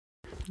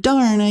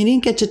Darn, I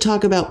didn't get to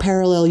talk about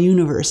parallel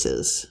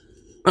universes.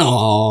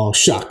 Oh,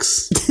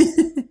 shucks.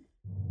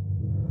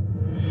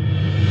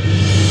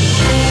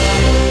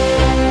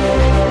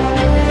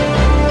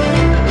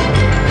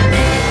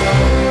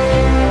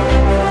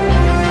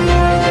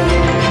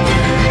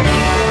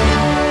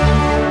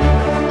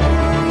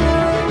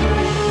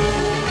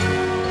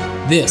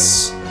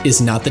 This is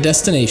Not the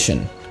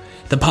Destination,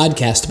 the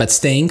podcast about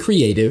staying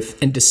creative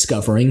and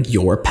discovering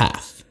your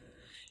path.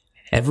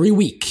 Every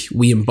week,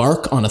 we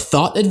embark on a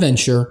thought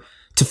adventure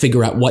to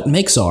figure out what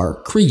makes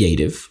our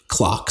creative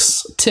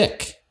clocks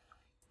tick.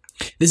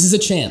 This is a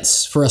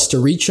chance for us to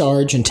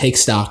recharge and take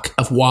stock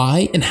of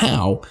why and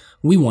how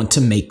we want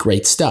to make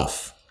great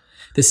stuff.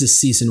 This is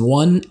Season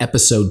 1,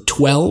 Episode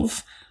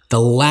 12, the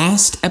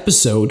last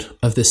episode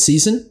of this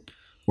season.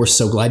 We're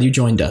so glad you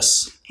joined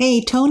us.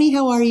 Hey, Tony,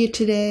 how are you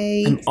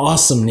today? I'm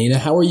awesome, Nina.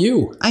 How are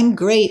you? I'm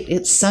great.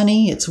 It's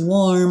sunny. It's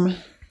warm.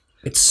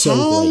 It's so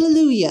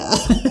Hallelujah.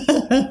 great.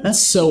 It's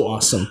so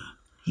awesome.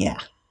 Yeah,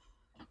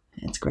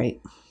 it's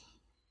great.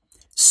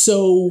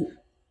 So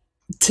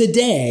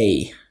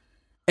today,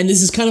 and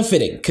this is kind of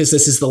fitting because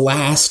this is the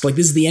last, this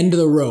is the end of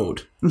the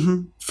road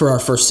for our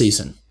first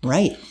season.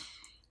 Right.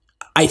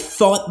 I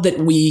thought that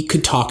we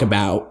could talk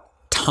about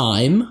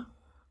time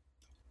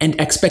and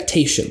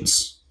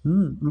expectations.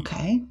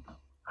 Okay.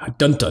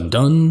 Dun, dun,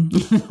 dun.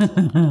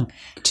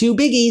 Two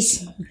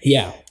biggies.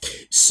 Yeah.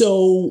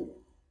 So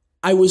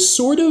I was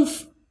sort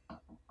of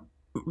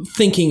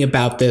thinking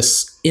about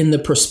this in the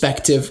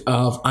perspective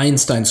of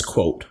Einstein's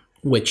quote,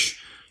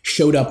 which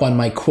showed up on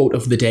my quote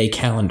of the day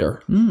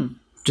calendar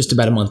just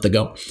about a month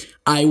ago.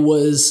 I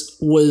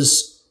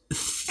was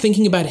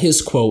thinking about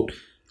his quote,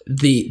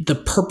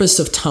 the purpose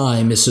of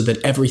time is so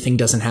that everything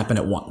doesn't happen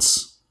at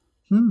once.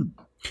 And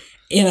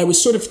I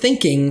was sort of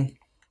thinking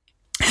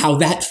how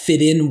that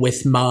fit in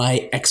with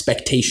my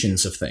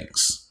expectations of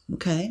things.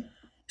 Okay.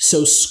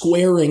 So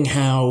squaring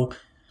how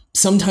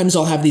sometimes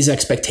I'll have these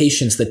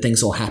expectations that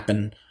things will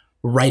happen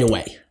right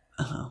away.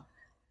 Uh-huh.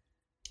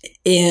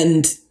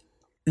 And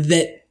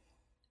that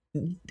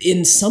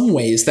in some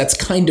ways that's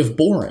kind of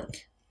boring.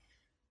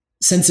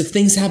 Since if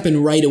things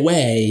happen right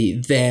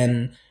away,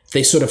 then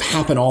they sort of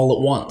happen all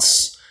at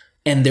once.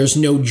 And there's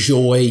no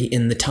joy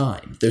in the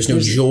time. There's no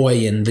joy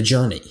in the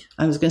journey.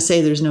 I was going to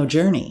say there's no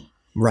journey.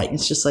 Right.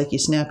 It's just like you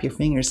snap your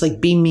fingers.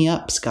 Like beam me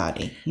up,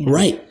 Scotty. You know?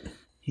 Right.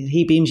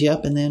 He beams you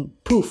up and then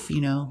poof,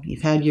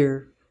 you've had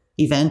your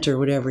event or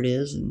whatever it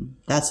is, and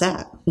that's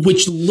that.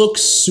 Which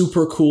looks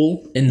super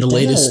cool in the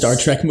latest Star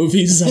Trek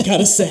movies, I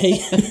gotta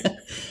say.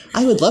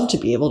 I would love to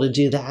be able to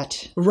do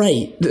that.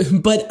 Right.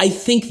 But I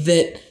think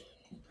that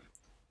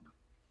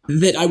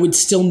I would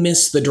still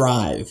miss the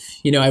drive.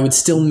 I would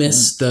still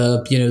miss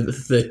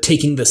the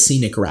taking the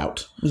scenic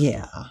route.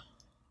 Yeah.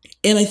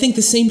 And I think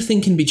the same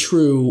thing can be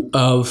true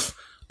of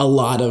a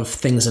lot of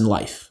things in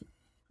life,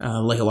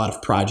 like a lot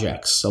of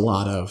projects, a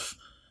lot of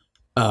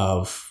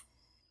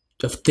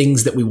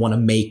things that we want to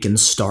make and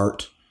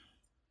start.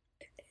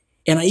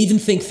 And I even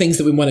think things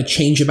that we want to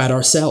change about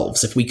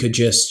ourselves. If we could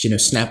just,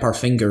 snap our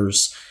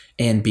fingers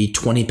and be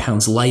 20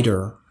 pounds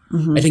lighter,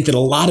 I think that a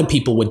lot of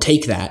people would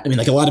take that. I mean,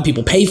 a lot of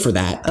people pay for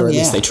that, or at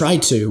least they try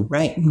to.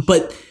 Right.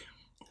 But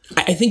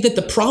I think that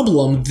the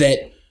problem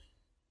that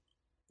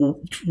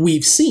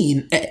we've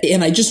seen,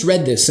 and I just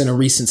read this in a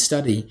recent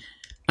study,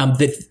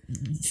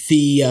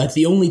 that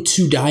the only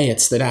two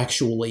diets that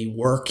actually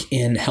work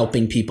in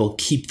helping people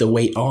keep the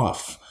weight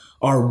off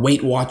are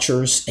Weight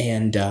Watchers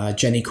and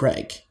Jenny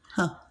Craig.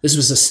 Huh. This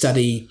was a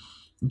study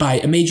by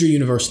a major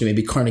university,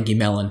 maybe Carnegie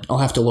Mellon. I'll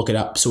have to look it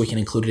up so we can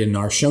include it in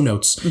our show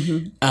notes.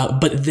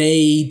 But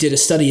they did a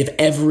study of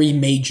every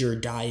major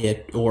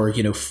diet or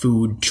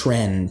food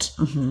trend,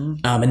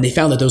 and they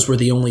found that those were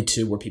the only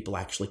two where people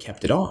actually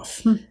kept it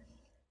off.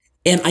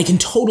 And I can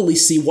totally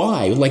see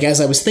why.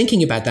 As I was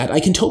thinking about that, I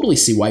can totally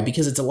see why,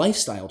 because it's a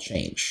lifestyle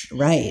change.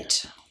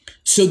 Right.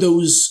 So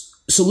those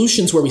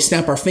solutions where we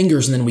snap our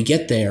fingers and then we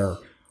get there,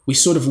 we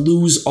sort of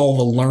lose all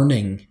the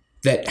learning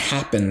that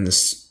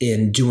happens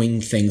in doing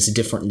things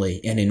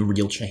differently and in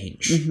real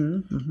change.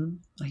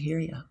 I hear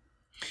you.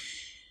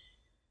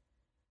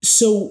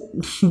 So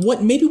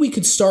maybe we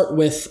could start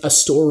with a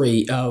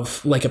story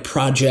of a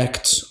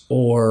project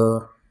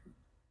or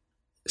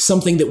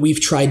something that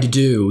we've tried to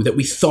do that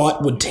we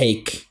thought would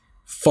take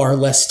far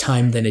less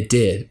time than it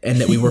did and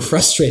that we were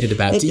frustrated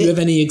about. Do you have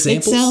any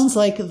examples? It sounds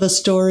like the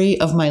story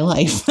of my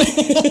life.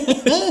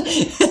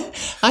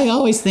 I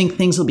always think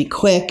things will be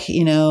quick,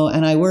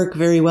 and I work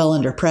very well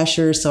under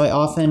pressure, so I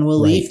often will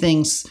leave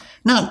things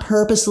not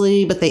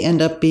purposely, but they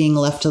end up being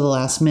left to the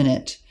last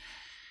minute.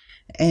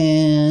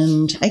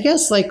 And I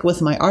guess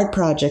with my art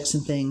projects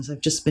and things,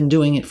 I've just been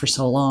doing it for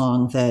so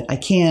long that I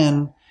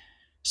can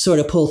sort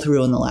of pull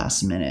through in the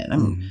last minute.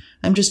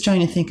 I'm just trying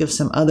to think of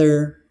some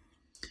other,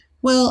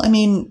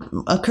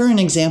 a current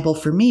example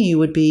for me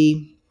would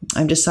be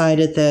I've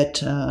decided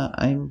that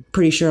I'm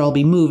pretty sure I'll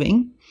be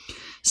moving.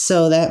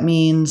 So that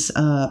means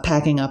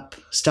packing up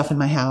stuff in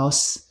my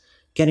house,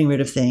 getting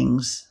rid of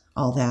things,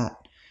 all that.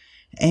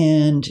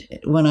 And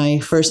when I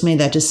first made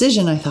that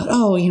decision, I thought,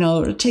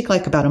 it'll take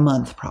like about a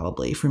month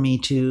probably for me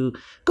to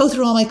go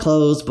through all my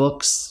clothes,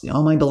 books,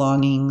 all my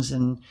belongings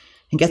and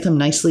get them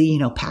nicely,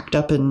 packed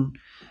up and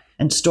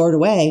stored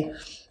away.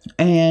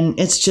 And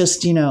it's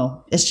just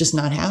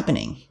not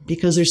happening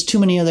because there's too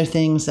many other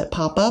things that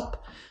pop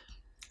up.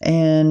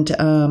 And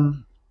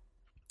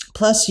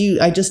plus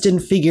I just didn't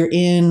figure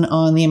in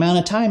on the amount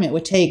of time it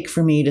would take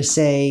for me to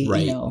say,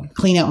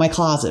 clean out my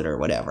closet or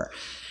whatever.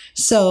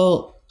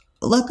 So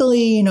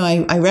luckily,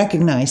 I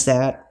recognize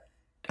that.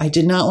 I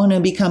did not want to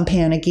become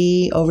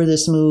panicky over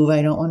this move.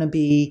 I don't want to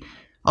be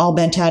all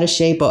bent out of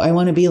shape, but I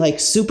want to be like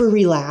super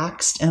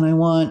relaxed and I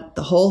want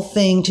the whole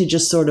thing to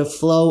just sort of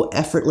flow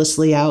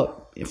effortlessly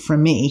out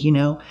from me,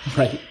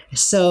 Right.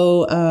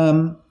 So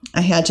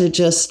I had to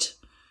just,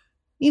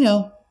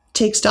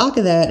 take stock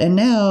of that. And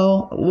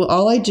now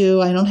all I do,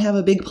 I don't have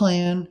a big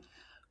plan.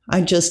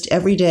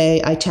 Every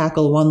day I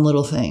tackle one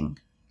little thing.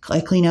 I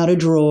clean out a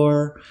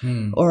drawer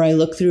or I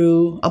look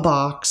through a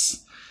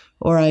box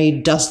or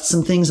I dust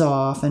some things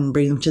off and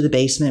bring them to the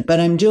basement. But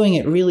I'm doing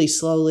it really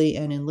slowly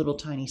and in little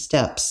tiny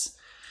steps.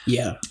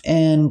 Yeah.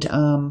 And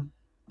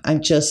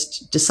I've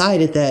just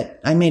decided that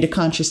I made a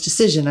conscious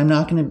decision. I'm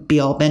not going to be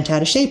all bent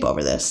out of shape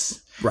over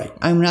this. Right.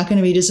 I'm not going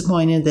to be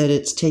disappointed that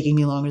it's taking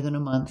me longer than a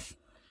month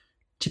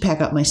to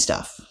pack up my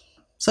stuff.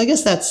 So I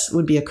guess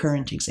would be a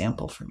current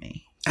example for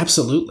me.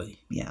 Absolutely.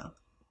 Yeah.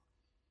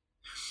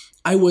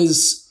 I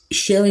was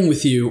sharing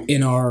with you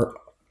in our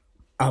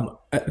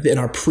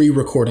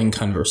pre-recording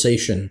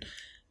conversation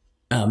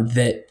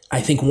that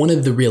I think one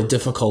of the real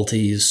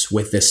difficulties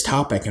with this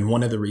topic and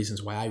one of the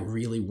reasons why I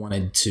really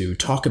wanted to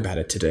talk about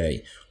it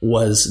today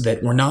was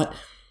that we're not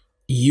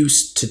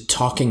used to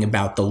talking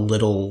about the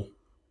little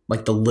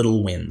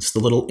wins, the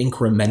little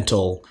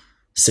incremental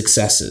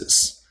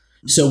successes.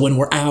 So when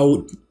we're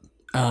out,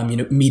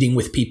 meeting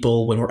with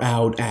people, when we're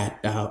out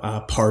at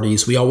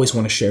parties, we always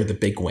want to share the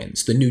big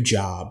wins, the new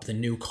job, the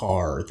new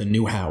car, the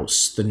new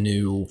house, the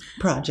new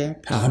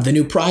project,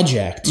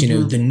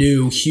 the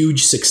new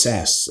huge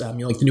success,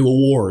 like the new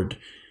award.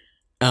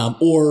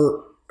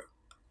 Or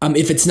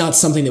if it's not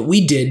something that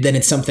we did, then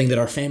it's something that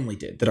our family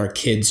did, that our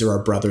kids or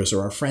our brothers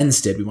or our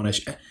friends did. We want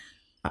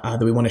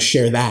to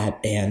share that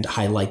and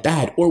highlight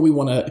that, or we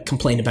want to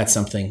complain about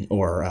something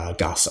or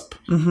gossip.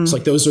 Mm-hmm. It's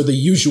like those are the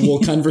usual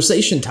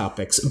conversation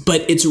topics.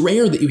 But it's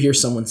rare that you hear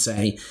someone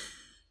say,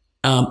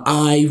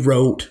 I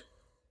wrote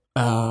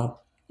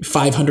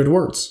 500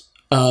 words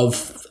of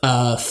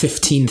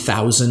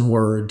 15,000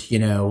 word,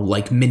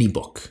 mini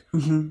book.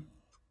 Mm-hmm.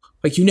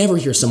 Like you never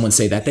hear someone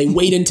say that. They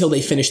wait until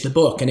they finish the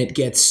book and it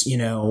gets,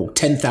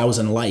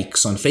 10,000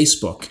 likes on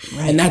Facebook.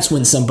 Right. And that's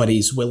when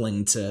somebody's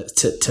willing to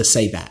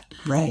say that.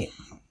 Right.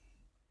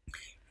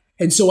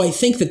 And so I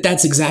think that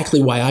that's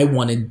exactly why I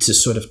wanted to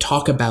sort of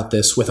talk about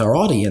this with our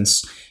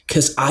audience,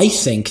 because I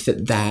think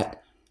that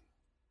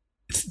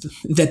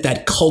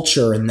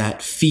culture and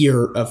that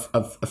fear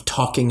of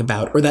talking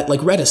about, or that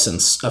like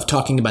reticence of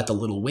talking about the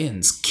little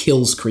wins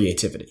kills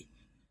creativity.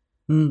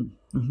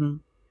 Mm-hmm.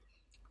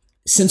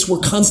 Since we're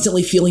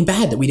constantly feeling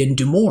bad that we didn't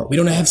do more. We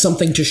don't have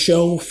something to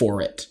show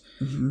for it.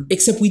 Mm-hmm.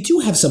 Except we do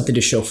have something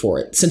to show for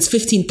it, since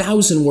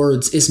 15,000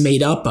 words is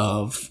made up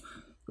of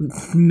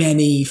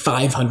many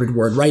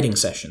 500-word writing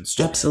sessions.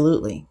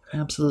 Absolutely.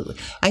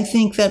 I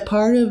think that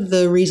part of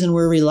the reason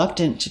we're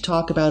reluctant to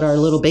talk about our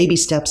little baby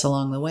steps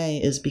along the way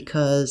is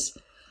because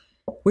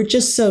we're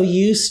just so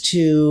used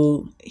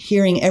to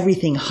hearing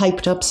everything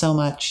hyped up so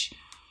much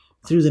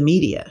through the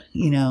media,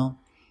 you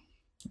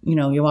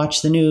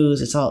watch the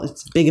news,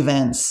 it's big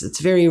events.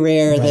 It's very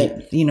rare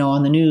that,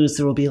 on the news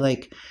there will be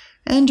like,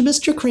 and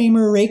Mr.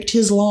 Kramer raked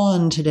his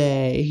lawn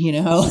today,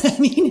 I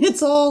mean,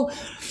 it's all,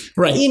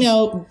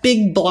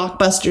 big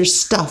blockbuster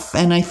stuff.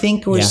 And I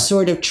think we're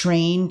sort of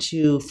trained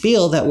to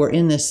feel that we're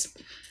in this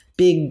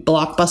big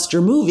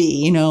blockbuster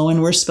movie,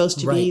 and we're supposed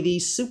to be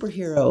these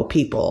superhero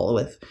people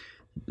with,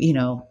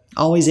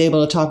 always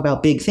able to talk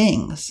about big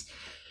things.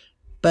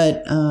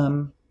 But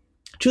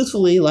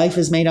truthfully, life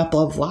is made up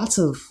of lots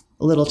of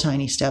little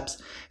tiny steps.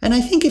 And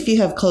I think if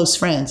you have close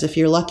friends, if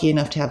you're lucky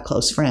enough to have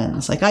close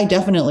friends, like I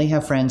definitely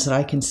have friends that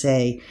I can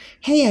say,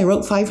 hey, I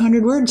wrote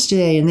 500 words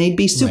today, and they'd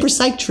be super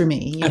psyched for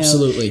me.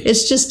 Absolutely.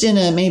 It's just in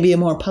maybe a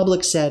more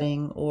public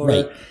setting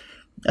or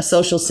a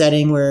social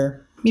setting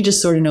where you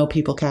just sort of know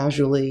people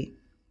casually.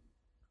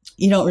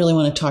 You don't really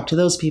want to talk to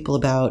those people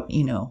about,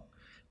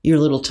 your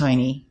little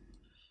tiny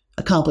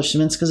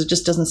accomplishments because it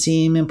just doesn't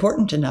seem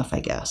important enough,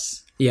 I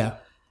guess. Yeah.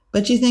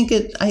 But do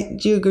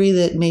you agree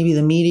that maybe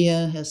the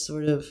media has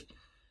sort of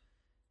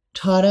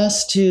taught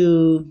us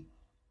to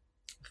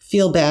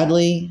feel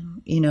badly,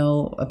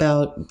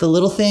 about the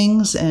little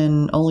things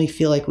and only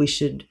feel like we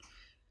should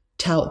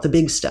tout the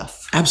big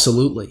stuff?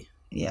 Absolutely.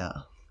 Yeah.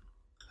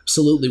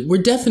 Absolutely.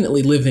 We're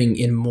definitely living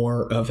in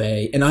more of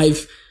and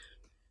I've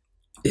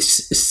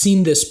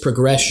seen this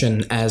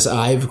progression as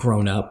I've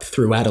grown up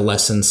through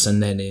adolescence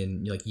and then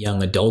in like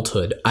young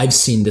adulthood. I've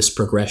seen this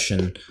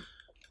progression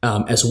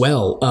as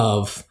well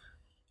of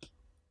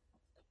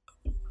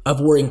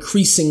we're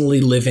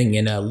increasingly living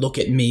in a look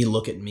at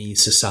me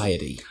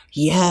society.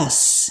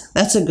 Yes,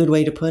 that's a good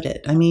way to put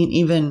it. I mean,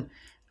 even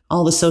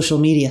all the social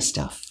media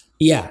stuff.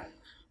 Yeah.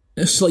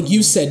 It's like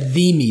you said,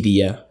 the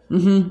media.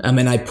 Mm-hmm.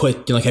 And I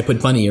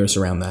put bunny ears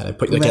around that. I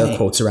put air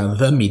quotes around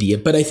the media.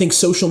 But I think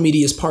social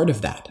media is part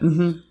of that.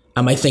 Mm-hmm.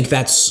 I think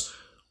that's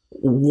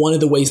one of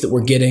the ways that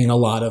we're getting a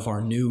lot of our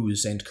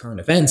news and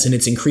current events. And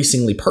it's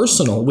increasingly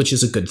personal, which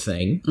is a good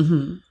thing.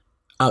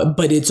 Mm-hmm.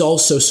 But it's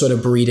also sort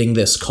of breeding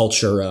this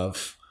culture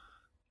of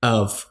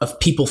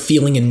people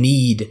feeling a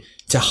need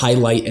to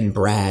highlight and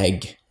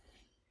brag.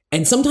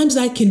 And sometimes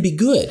that can be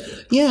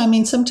good. Yeah, I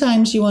mean,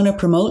 sometimes you want to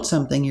promote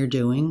something you're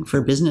doing for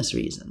business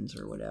reasons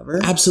or whatever.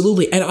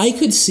 Absolutely. And I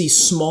could see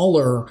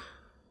smaller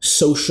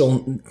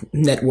social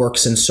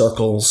networks and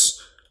circles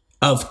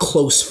of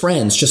close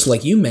friends, just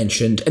like you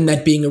mentioned, and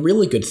that being a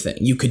really good thing.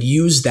 You could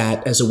use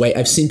that as a way.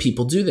 I've seen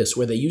people do this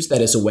where they use that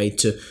as a way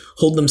to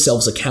hold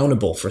themselves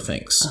accountable for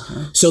things.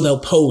 So they'll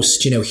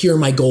post, here are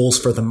my goals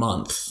for the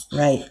month.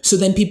 Right. So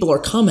then people are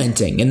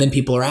commenting, and then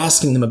people are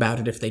asking them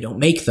about it if they don't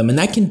make them. And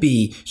that can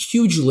be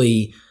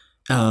hugely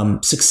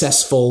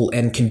successful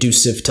and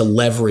conducive to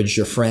leverage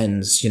your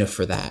friends,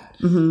 for that.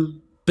 Mm-hmm.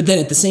 But then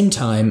at the same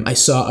time, I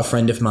saw a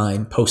friend of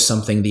mine post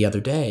something the other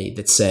day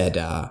that said,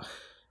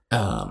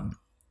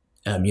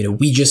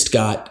 we just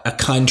got a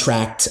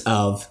contract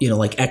of,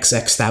 like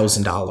XX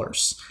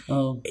 $1,000.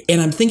 Oh.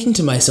 And I'm thinking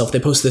to myself, they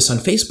post this on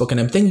Facebook,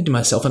 and I'm thinking to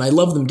myself, and I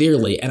love them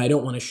dearly, and I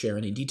don't want to share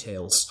any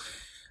details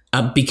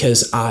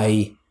because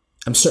I'm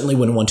certainly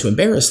wouldn't want to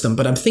embarrass them.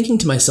 But I'm thinking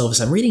to myself as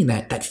I'm reading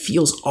that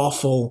feels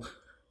awful,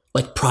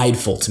 like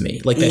prideful to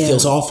me. Like that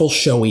feels awful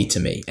showy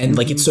to me. And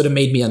like it sort of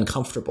made me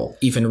uncomfortable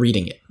even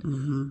reading it.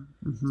 Mm-hmm.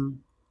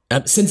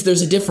 Mm-hmm. Since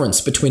there's a difference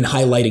between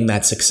highlighting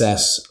that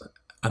success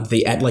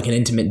at like an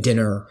intimate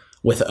dinner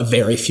with a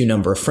very few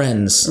number of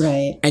friends,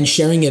 right, and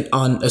sharing it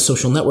on a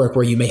social network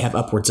where you may have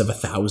upwards of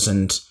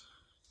 1,000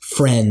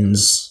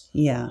 friends.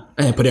 Yeah.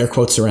 And I put air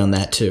quotes around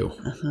that too.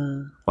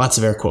 Uh-huh. Lots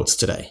of air quotes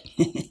today.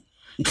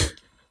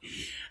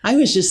 I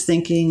was just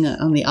thinking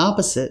on the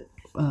opposite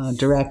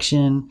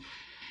direction,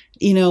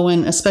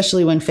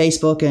 especially when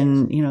Facebook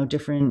and,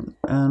 different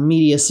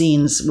media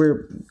scenes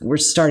were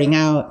starting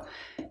out,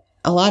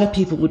 a lot of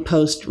people would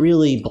post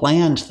really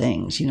bland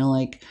things,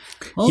 like,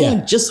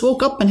 I just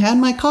woke up and had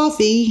my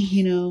coffee,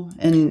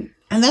 and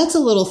that's a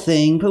little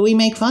thing, but we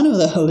make fun of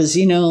those,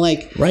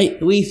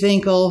 right. We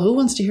think, who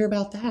wants to hear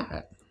about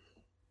that?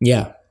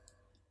 Yeah.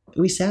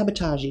 We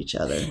sabotage each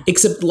other.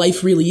 Except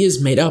life really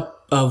is made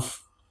up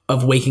of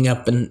waking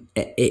up and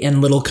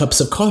little cups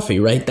of coffee,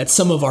 right? That's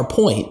some of our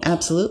point.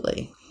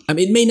 Absolutely. I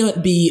mean, it may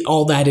not be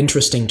all that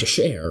interesting to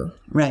share.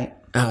 Right.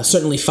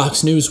 Certainly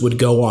Fox News would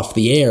go off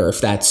the air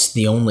if that's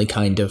the only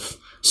kind of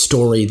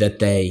story that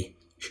they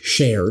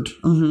shared.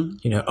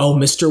 Mm-hmm.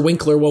 Mr.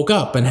 Winkler woke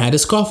up and had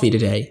his coffee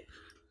today.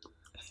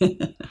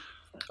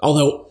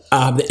 Although,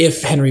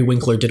 if Henry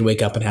Winkler did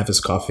wake up and have his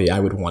coffee, I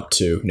would want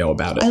to know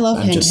about it. I love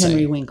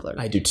Henry Winkler.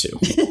 I do too.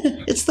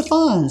 It's the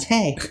Fonz.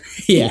 Hey.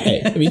 Yeah.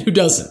 Hey. I mean, who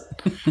doesn't?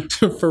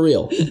 For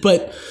real.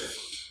 But,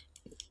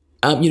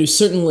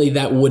 certainly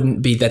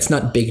that's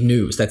not big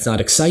news. That's not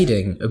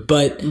exciting.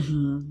 But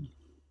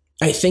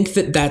I think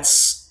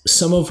that's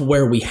some of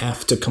where we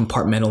have to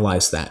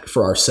compartmentalize that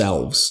for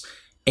ourselves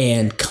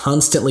and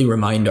constantly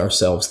remind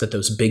ourselves that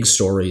those big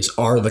stories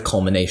are the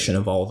culmination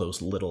of all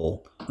those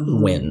little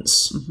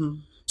wins. Mm-hmm.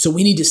 So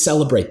we need to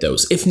celebrate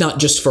those. If not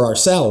just for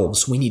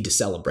ourselves, we need to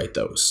celebrate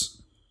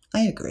those.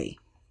 I agree.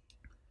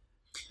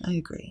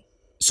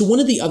 So one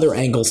of the other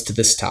angles to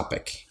this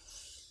topic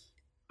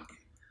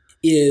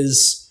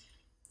is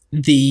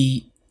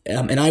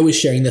and I was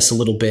sharing this a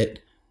little bit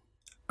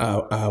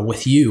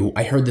with you.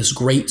 I heard this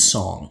great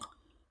song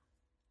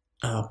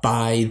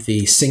by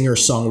the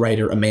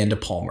singer-songwriter Amanda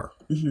Palmer.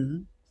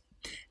 Mm-hmm.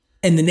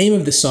 And the name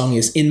of the song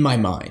is In My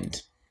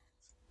Mind.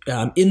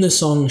 In the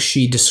song,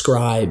 she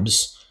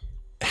describes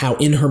how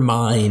in her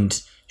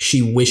mind,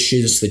 she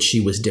wishes that she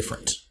was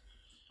different.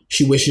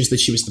 She wishes that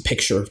she was the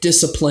picture of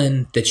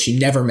discipline, that she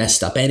never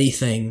messed up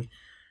anything.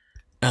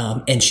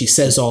 And she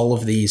says all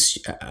of these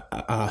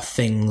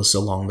things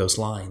along those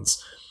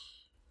lines.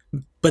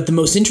 But the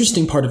most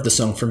interesting part of the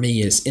song for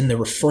me is in the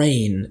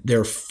refrain, there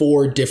are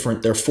four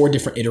different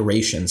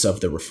iterations of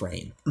the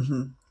refrain.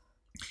 Mm-hmm.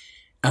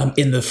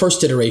 In the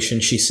first iteration,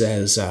 she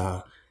says,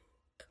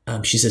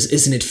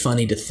 isn't it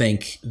funny to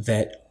think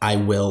that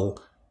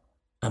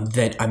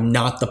that I'm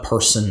not the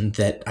person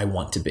that I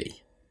want to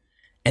be?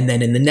 And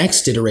then in the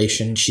next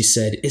iteration, she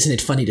said, isn't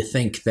it funny to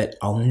think that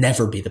I'll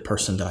never be the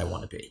person that I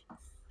want to be?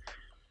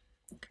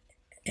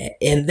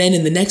 And then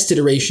in the next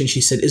iteration, she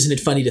said, isn't it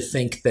funny to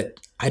think that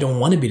I don't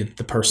want to be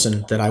the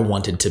person that I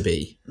wanted to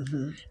be?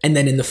 Mm-hmm. And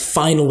then in the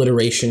final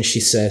iteration,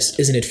 she says,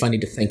 isn't it funny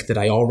to think that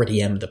I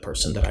already am the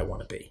person that I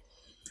want to be?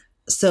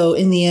 So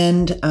in the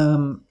end,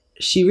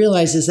 she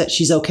realizes that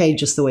she's okay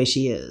just the way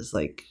she is.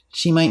 Like,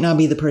 she might not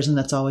be the person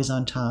that's always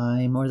on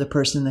time or the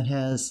person that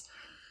has,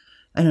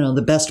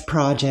 the best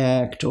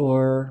project,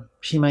 or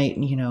she might,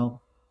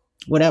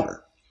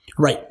 whatever.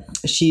 Right.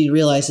 She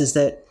realizes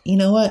that, you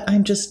know what,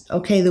 I'm just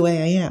okay the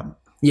way I am.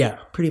 Yeah.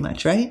 Pretty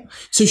much, right?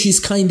 So she's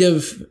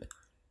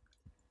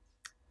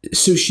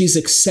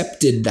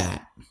accepted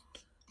that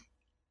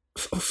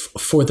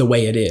for the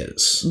way it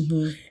is.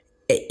 Mm-hmm.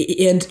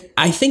 And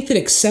I think that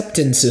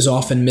acceptance is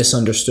often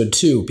misunderstood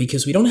too,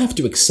 because we don't have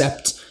to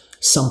accept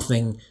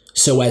something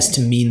so as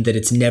to mean that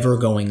it's never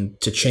going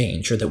to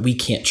change or that we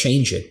can't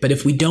change it. But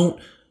if we don't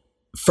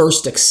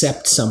first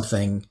accept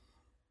something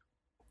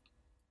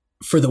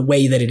for the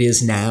way that it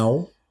is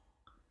now,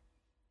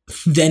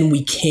 then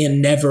we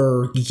can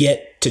never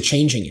get to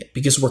changing it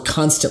because we're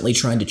constantly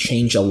trying to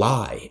change a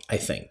lie, I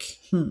think.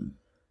 Mm-hmm.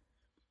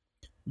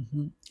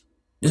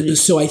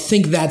 So I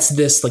think that's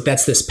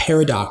this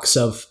paradox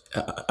of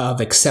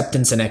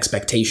acceptance and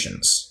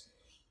expectations.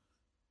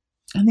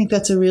 I think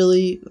that's a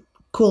really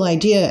cool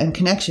idea and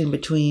connection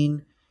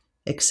between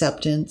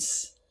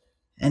acceptance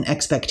and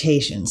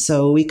expectation.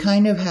 So we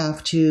kind of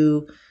have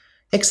to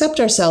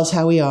accept ourselves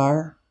how we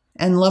are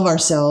and love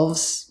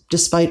ourselves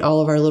despite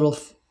all of our little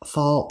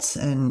faults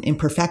and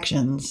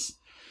imperfections.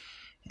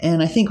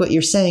 And I think what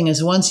you're saying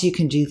is once you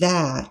can do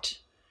that,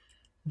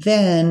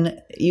 then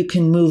you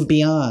can move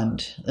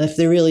beyond if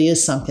there really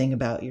is something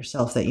about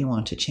yourself that you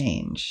want to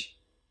change.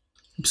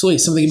 Absolutely.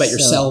 Something about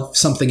yourself,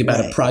 something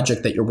about a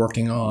project that you're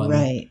working on.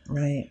 Right.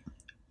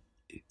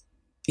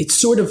 It's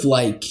sort of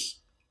like,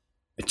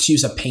 to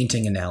use a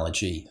painting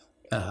analogy,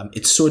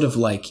 it's sort of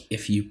like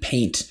if you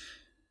paint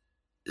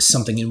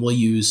something, and we'll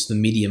use the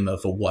medium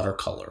of a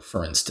watercolor,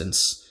 for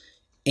instance,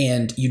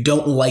 and you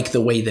don't like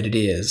the way that it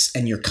is,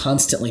 and you're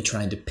constantly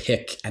trying to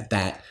pick at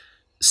that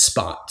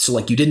spot. So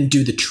like you didn't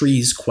do the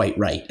trees quite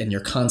right, and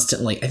you're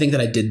constantly, I think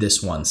that I did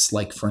this once,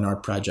 like for an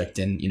art project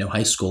in,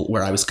 high school,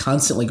 where I was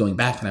constantly going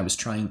back and I was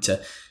trying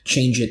to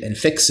change it and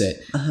fix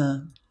it.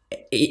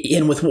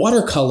 And with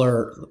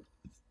watercolor,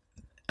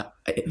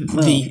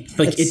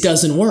 it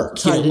doesn't work.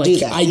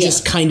 I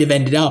just kind of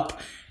ended up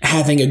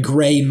having a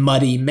gray,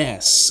 muddy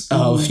mess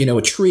of,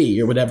 a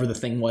tree or whatever the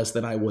thing was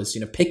that I was,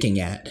 picking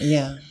at.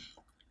 Yeah.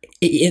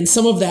 And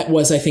some of that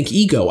was, I think,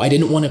 ego. I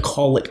didn't want to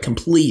call it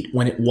complete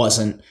when it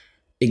wasn't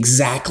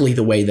exactly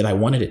the way that I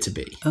wanted it to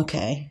be.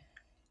 Okay.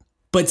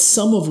 But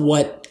some of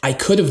what I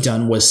could have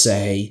done was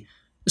say,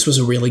 this was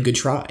a really good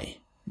try.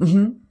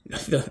 I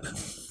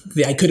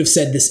could have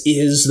said, this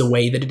is the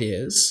way that it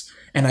is.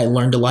 And I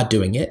learned a lot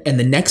doing it. And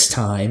the next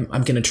time,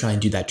 I'm going to try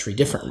and do that tree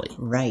differently.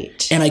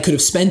 Right. And I could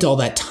have spent all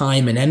that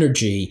time and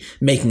energy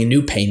making a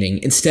new painting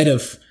instead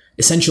of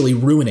essentially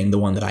ruining the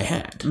one that I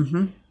had.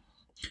 Mm-hmm.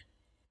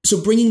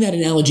 So bringing that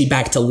analogy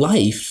back to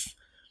life,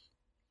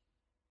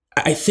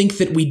 I think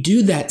that we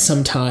do that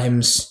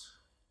sometimes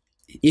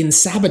in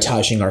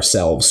sabotaging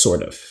ourselves,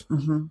 sort of.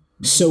 Mm-hmm.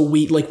 So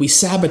we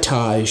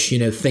sabotage,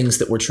 things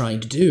that we're trying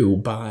to do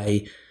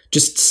by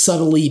just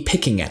subtly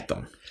picking at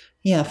them.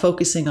 Yeah,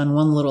 focusing on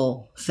one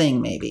little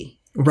thing maybe.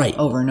 Right.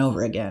 Over and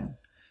over again.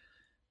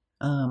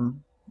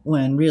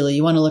 When really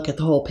you want to look at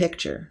the whole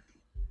picture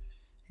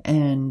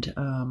and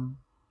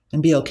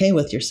be okay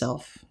with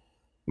yourself.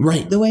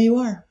 Right. The way you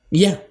are.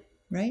 Yeah.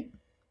 Right?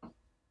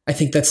 I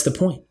think that's the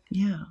point.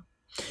 Yeah.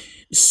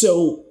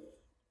 So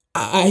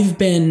I'm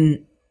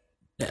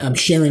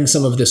sharing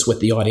some of this with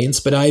the audience,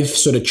 but I've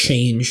sort of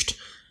changed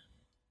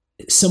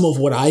some of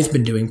what I've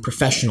been doing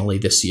professionally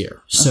this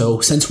year.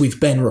 So since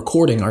we've been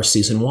recording our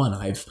season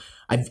 1,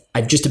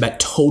 I've just about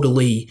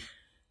totally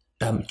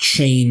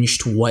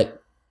changed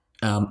what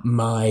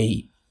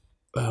my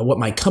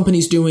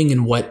company's doing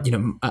and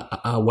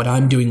what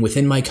I'm doing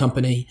within my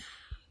company.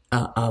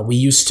 We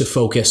used to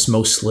focus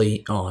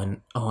mostly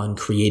on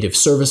creative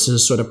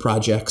services sort of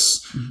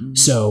projects,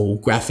 so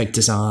graphic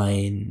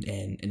design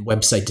and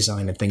website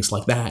design and things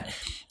like that.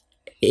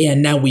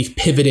 And now we've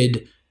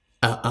pivoted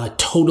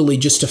totally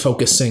just to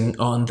focusing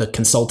on the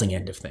consulting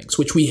end of things,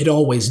 which we had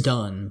always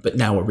done, but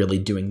now we're really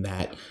doing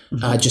that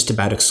just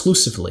about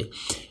exclusively.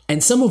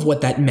 And some of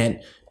what that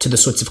meant to the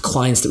sorts of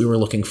clients that we were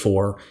looking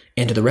for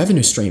and to the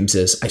revenue streams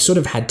is I sort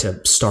of had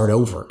to start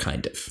over,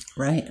 kind of.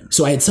 Right.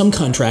 So I had some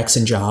contracts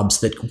and jobs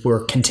that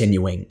were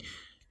continuing,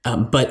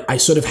 but I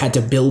sort of had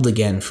to build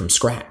again from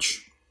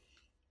scratch.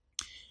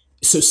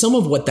 So some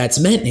of what that's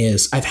meant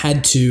is I've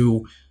had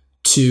to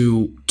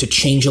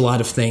change a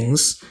lot of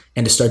things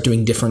and to start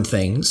doing different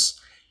things.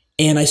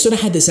 And I sort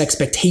of had this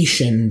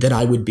expectation that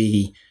I would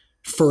be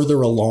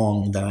further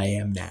along than I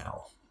am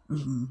now.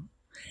 Mm-hmm.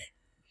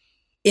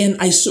 And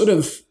I sort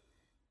of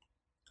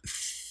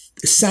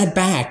sat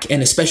back,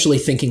 and especially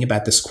thinking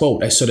about this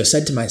quote, I sort of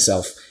said to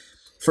myself,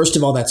 first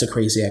of all, that's a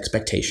crazy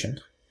expectation.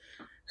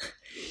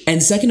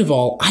 And second of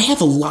all, I have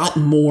a lot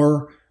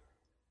more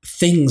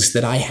things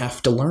that I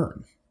have to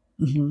learn.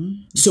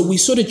 Mm-hmm. So we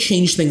sort of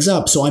changed things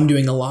up. So I'm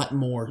doing a lot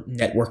more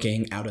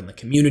networking out in the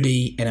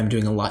community, and I'm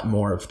doing a lot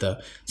more of the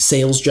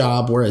sales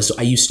job, whereas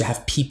I used to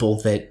have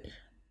people that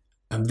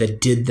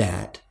did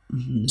that.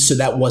 Mm-hmm. So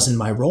that wasn't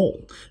my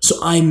role. So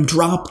I'm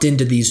dropped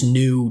into these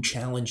new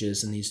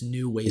challenges and these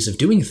new ways of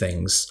doing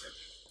things.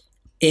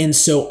 And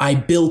so I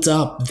built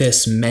up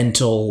this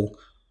mental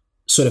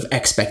sort of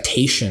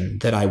expectation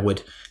that I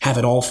would have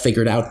it all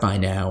figured out by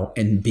now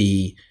and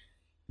be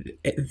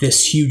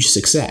this huge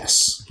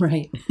success.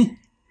 Right.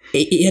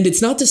 And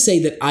it's not to say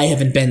that I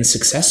haven't been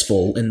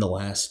successful in the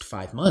last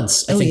 5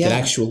 months. I think that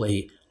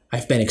actually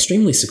I've been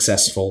extremely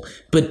successful,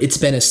 but it's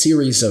been a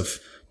series of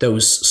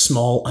those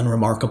small,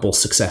 unremarkable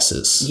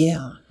successes.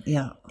 Yeah,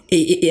 yeah.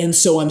 And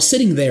so I'm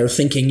sitting there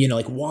thinking,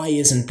 like, why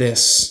isn't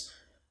this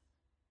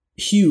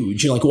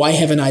huge? Like, why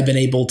haven't I been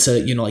able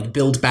to, like,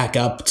 build back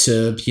up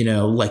to,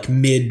 like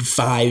mid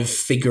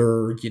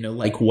 5-figure,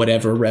 like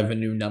whatever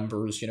revenue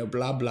numbers,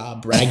 blah, blah,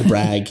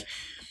 brag.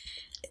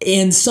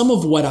 And some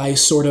of what I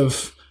sort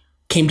of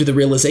came to the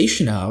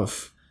realization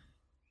of,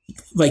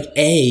 like,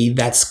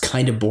 that's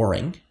kind of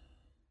boring.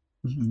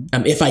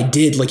 Mm-hmm.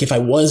 If I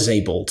was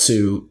able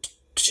to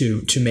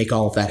make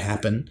all of that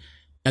happen,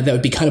 and that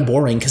would be kind of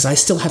boring because I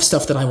still have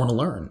stuff that I want to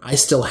learn. I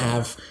still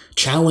have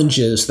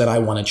challenges that I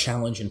want to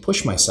challenge and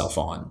push myself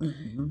on.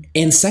 Mm-hmm.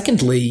 And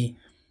secondly,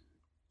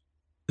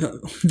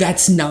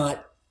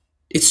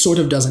 it sort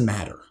of doesn't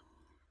matter.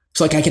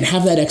 So like I can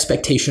have that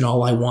expectation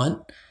all I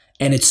want,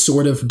 and it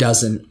sort of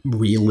doesn't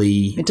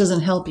really... It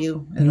doesn't help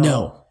you at all.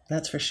 No.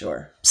 That's for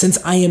sure.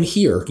 Since I am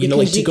here,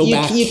 like to go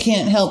back... You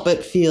can't help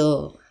but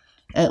feel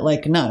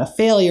like not a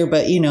failure,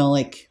 but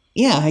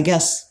I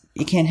guess...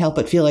 You can't help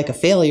but feel like a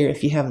failure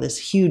if you have this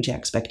huge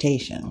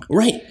expectation.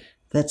 Right.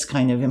 That's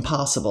kind of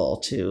impossible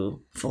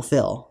to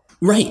fulfill.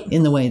 Right.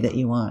 In the way that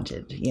you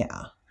wanted.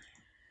 Yeah.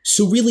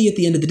 So really, at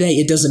the end of the day,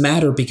 it doesn't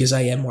matter because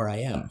I am where I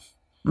am.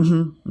 Mm-hmm,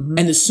 mm-hmm.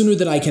 And the sooner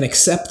that I can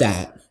accept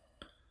that,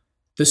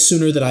 the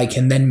sooner that I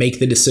can then make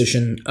the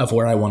decision of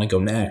where I want to go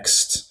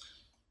next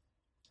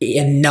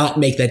and not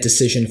make that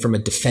decision from a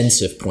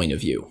defensive point of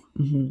view.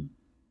 Mm-hmm.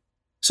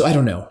 So I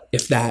don't know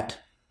if that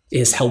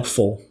is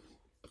helpful.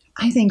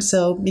 I think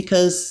so,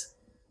 because,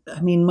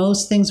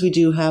 most things we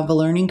do have a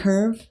learning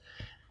curve,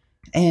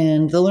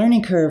 and the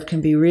learning curve can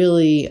be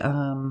really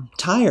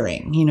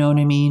tiring, you know what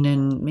I mean?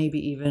 And maybe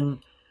even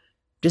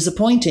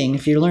disappointing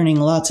if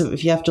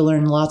if you have to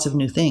learn lots of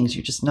new things,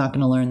 you're just not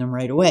going to learn them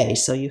right away.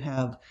 So you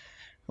have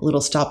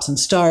little stops and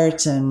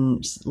starts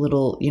and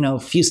little, a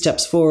few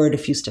steps forward, a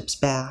few steps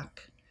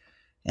back.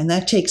 And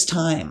that takes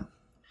time.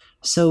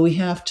 So we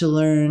have to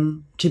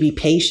learn to be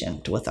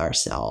patient with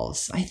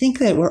ourselves. I think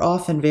that we're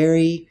often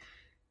very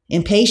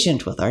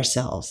impatient with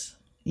ourselves,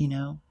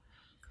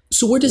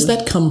 So where does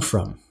that come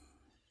from?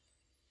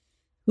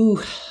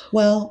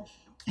 Well,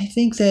 I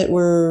think that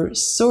we're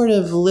sort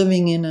of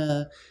living in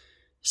a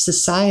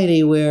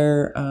society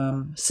where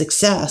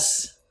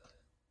success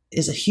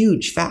is a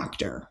huge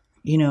factor.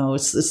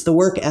 It's the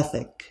work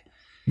ethic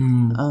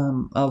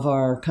of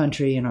our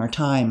country and our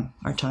time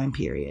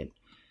period.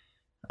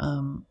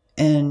 And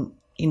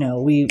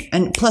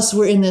plus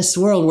we're in this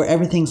world where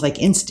everything's like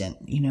instant,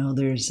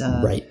 there's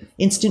right.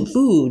 Instant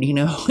food,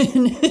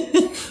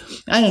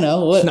 I don't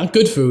know what. Not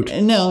good food.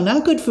 No,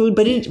 not good food,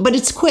 but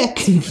it's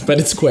quick. But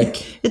it's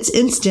quick. It's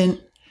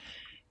instant.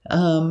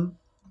 Growing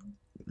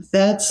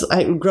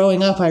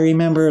up, I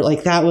remember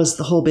like that was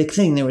the whole big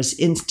thing. There was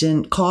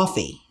instant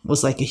coffee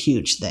was like a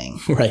huge thing.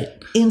 Right.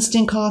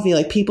 Instant coffee.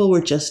 Like people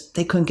were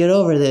they couldn't get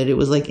over that it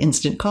was like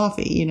instant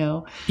coffee,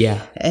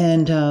 Yeah.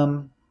 And,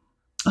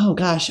 oh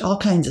gosh, all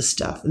kinds of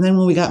stuff. And then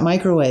when we got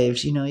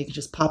microwaves, you could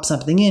just pop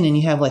something in and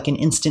you have like an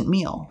instant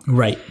meal.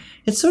 Right.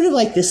 It's sort of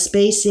like this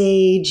space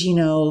age,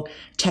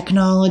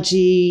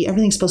 technology.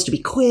 Everything's supposed to be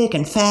quick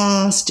and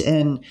fast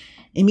and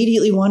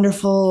immediately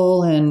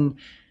wonderful. And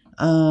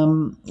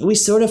we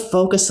sort of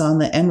focus on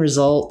the end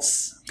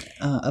results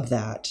of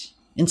that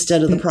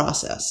instead of the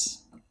process.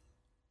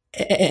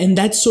 And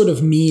that sort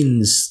of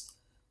means,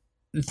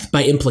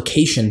 by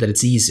implication, that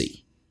it's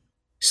easy.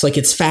 It's like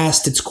it's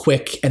fast, it's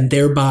quick, and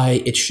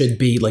thereby it should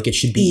be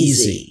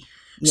easy.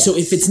 Yes. So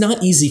if it's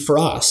not easy for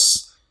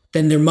us,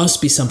 then there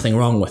must be something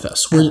wrong with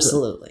us.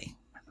 Absolutely.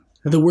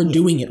 We're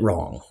doing it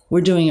wrong.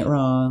 We're doing it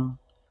wrong.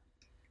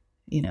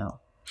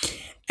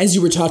 As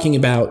you were talking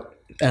about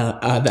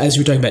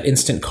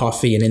instant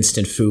coffee and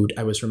instant food,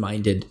 I was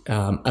reminded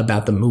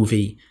about the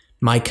movie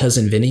My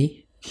Cousin Vinny.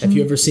 Have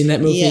you ever seen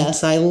that movie?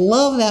 Yes, I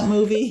love that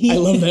movie. I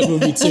love that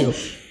movie too.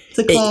 It's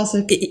a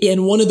classic.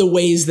 And one of the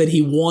ways that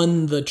he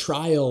won the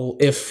trial,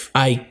 if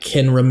I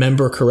can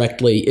remember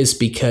correctly, is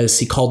because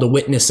he called a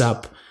witness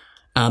up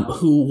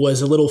who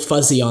was a little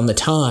fuzzy on the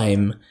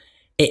time.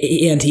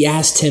 And he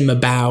asked him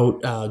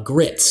about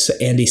grits.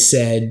 And he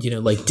said,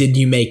 did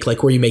you make,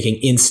 were you making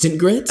instant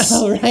grits?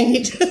 Oh,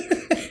 right.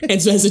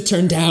 And so as it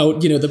turned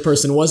out, the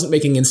person wasn't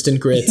making instant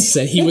grits.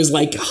 And he was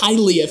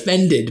highly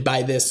offended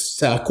by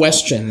this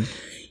question.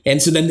 And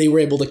so then they were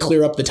able to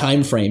clear up the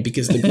time frame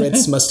because the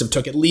grits must have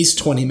took at least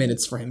 20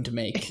 minutes for him to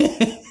make.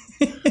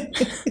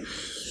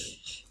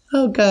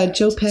 Oh, God.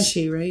 Joe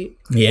Pesci, right?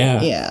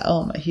 Yeah. Yeah.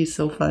 Oh, my. He's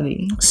so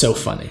funny. So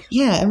funny.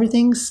 Yeah.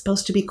 Everything's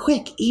supposed to be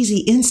quick,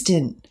 easy,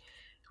 instant.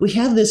 We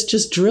have this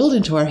just drilled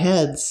into our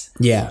heads.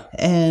 Yeah.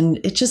 And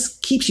it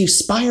just keeps you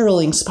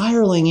spiraling.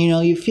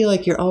 You feel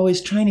like you're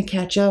always trying to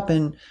catch up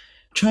and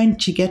trying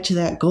to get to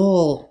that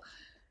goal.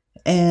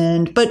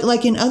 But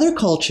like in other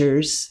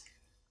cultures,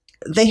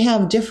 they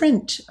have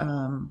different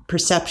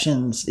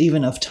perceptions,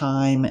 even of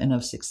time and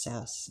of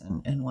success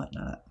and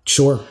whatnot.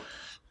 Sure.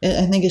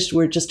 I think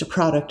we're just a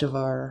product of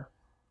our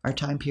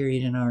time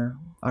period and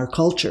our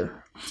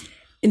culture.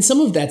 And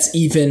some of that's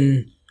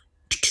even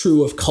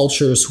true of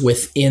cultures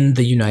within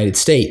the United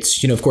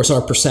States. Of course,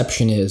 our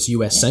perception is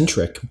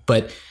U.S.-centric,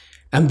 but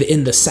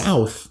in the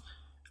South,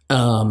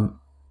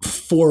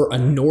 for a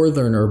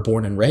Northerner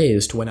born and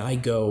raised, when I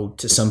go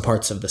to some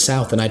parts of the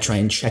South and I try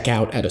and check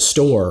out at a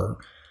store,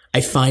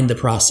 I find the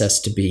process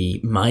to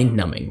be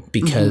mind-numbing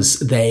because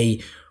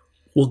they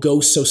will go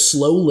so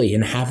slowly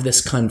and have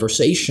this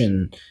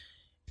conversation,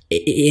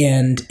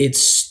 and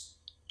it's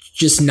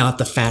just not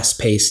the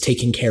fast-paced,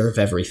 taking care of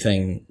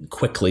everything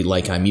quickly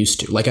like I'm used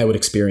to, like I would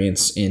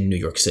experience in New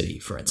York City,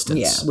 for instance.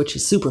 Yeah, which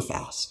is super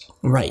fast.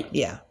 Right.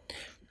 Yeah.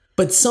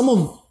 But some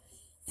of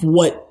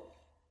what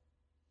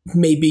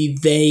maybe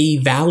they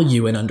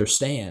value and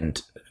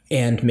understand,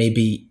 and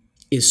maybe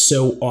is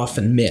so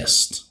often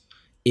missed,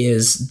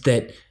 is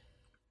that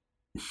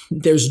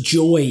there's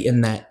joy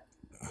in that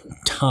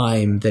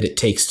time that it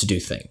takes to do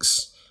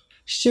things.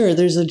 Sure,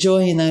 there's a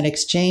joy in that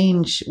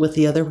exchange with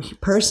the other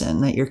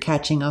person that you're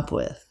catching up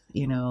with.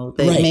 That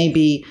Right.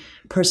 maybe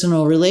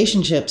personal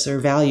relationships are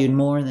valued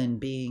more than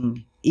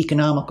being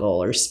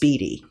economical or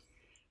speedy.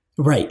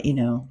 Right.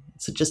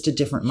 It's just a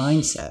different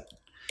mindset.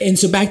 And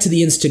so back to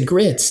the instant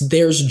grits,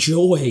 there's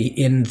joy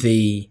in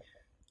the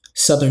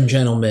Southern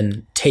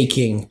gentleman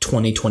taking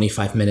 20,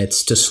 25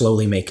 minutes to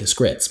slowly make his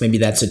grits. Maybe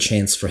that's a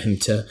chance for him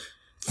to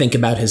think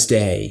about his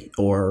day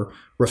or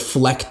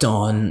reflect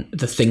on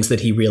the things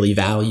that he really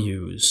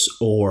values,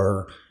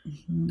 or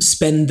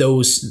spend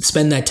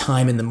that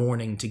time in the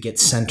morning to get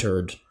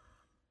centered.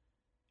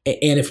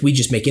 And if we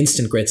just make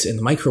instant grits in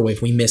the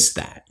microwave, we miss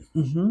that.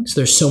 So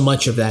there's so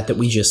much of that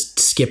we just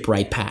skip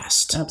right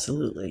past.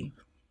 Absolutely.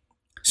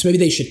 So maybe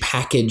they should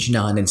package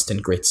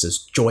non-instant grits as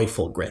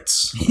joyful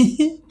grits.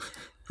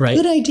 Right?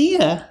 Good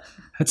idea.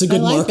 That's a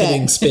good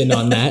marketing spin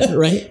on that,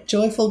 right?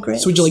 Joyful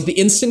grits. So would you like the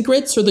instant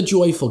grits or the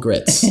joyful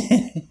grits?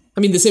 I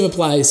mean, the same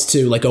applies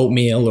to like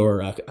oatmeal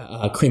or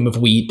cream of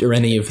wheat or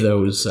any of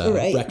those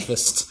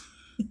breakfast,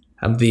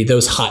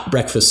 those hot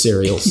breakfast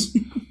cereals.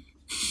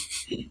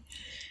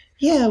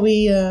 Yeah,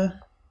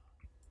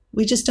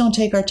 we just don't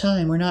take our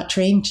time. We're not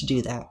trained to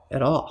do that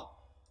at all.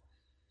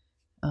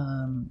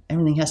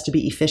 Everything has to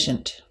be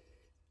efficient.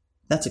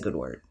 That's a good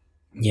word.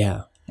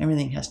 Yeah.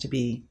 Everything has to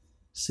be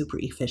super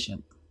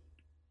efficient,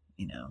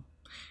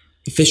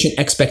 Efficient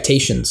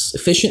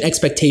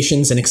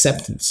expectations and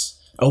acceptance.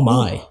 Oh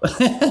my.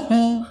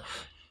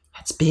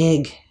 That's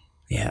big.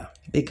 Yeah.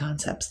 Big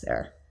concepts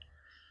there.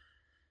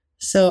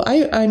 So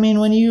I mean,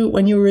 when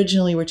you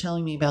originally were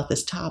telling me about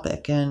this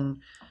topic and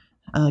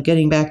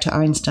getting back to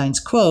Einstein's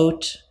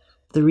quote,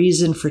 the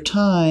reason for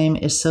time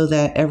is so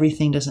that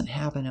everything doesn't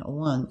happen at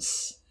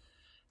once.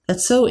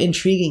 That's so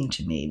intriguing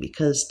to me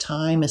because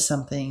time is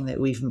something that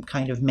we've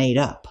kind of made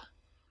up.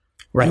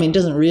 Right. I mean, it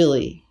doesn't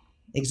really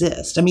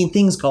exist. I mean,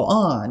 things go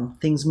on,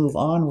 things move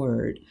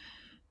onward,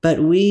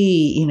 but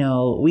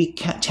we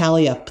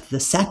tally up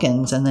the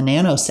seconds and the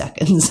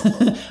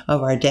nanoseconds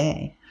of our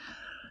day.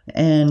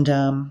 And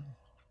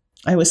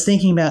I was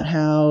thinking about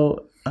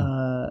how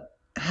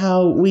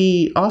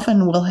we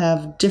often will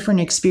have different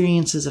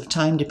experiences of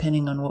time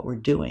depending on what we're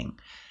doing.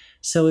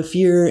 So if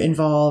you're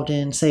involved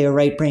in, say, a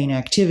right brain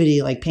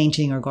activity like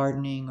painting or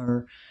gardening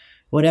or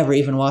whatever,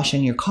 even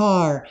washing your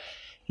car,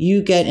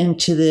 you get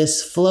into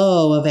this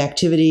flow of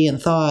activity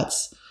and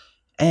thoughts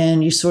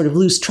and you sort of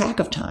lose track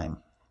of time.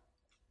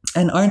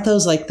 And aren't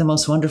those like the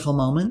most wonderful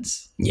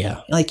moments? Yeah.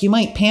 Like you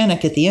might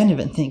panic at the end of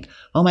it and think,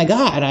 oh my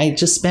God, I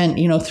just spent,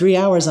 3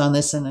 hours on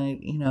this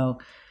and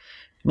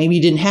maybe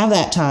you didn't have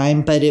that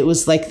time, but it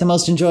was like the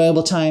most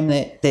enjoyable time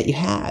that you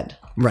had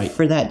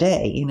for that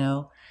day,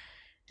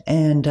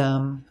 And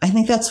I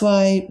think that's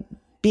why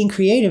being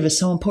creative is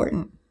so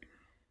important.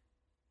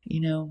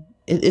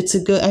 It's a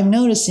good, I'm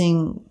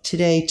noticing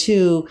today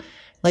too,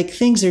 like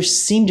things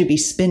seem to be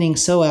spinning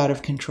so out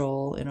of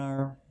control in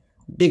our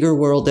bigger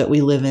world that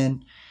we live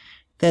in,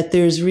 that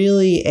there's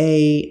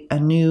really a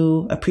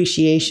new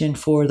appreciation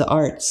for the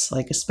arts,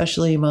 like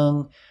especially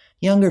among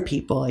younger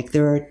people. Like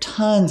there are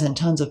tons and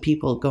tons of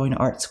people going to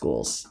art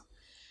schools.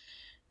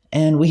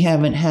 And we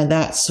haven't had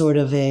that sort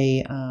of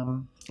a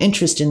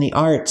interest in the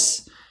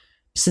arts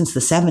since the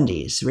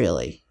 70s,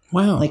 really.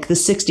 Wow. Like the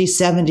 60s,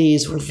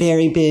 70s were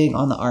very big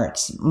on the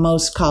arts.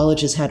 Most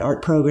colleges had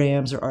art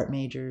programs or art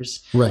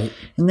majors. Right.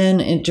 And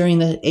then during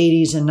the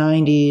 80s and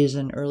 90s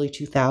and early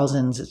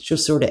 2000s, it's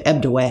just sort of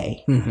ebbed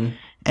away. Mm-hmm.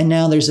 And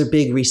now there's a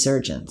big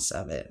resurgence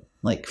of it.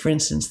 Like, for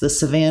instance, the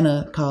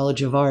Savannah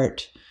College of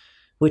Art,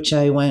 which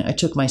I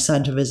took my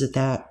son to visit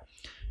that.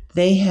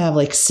 They have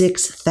like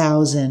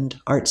 6,000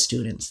 art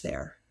students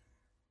there.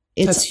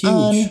 It's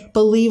huge.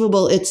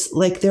 Unbelievable. It's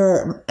like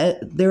there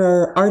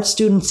are art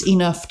students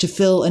enough to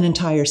fill an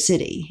entire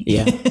city.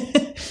 Yeah.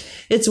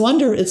 It's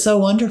so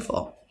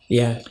wonderful.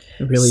 Yeah,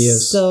 it really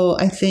is. So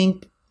I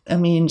think,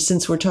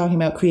 since we're talking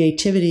about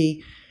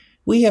creativity,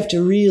 we have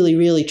to really,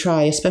 really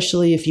try,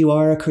 especially if you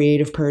are a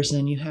creative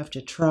person, you have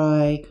to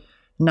try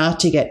not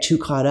to get too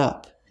caught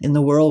up in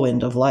the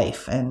whirlwind of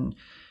life and,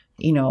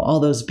 all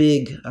those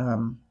big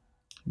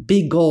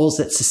goals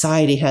that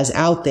society has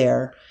out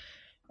there.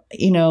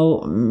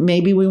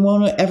 Maybe we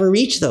won't ever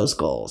reach those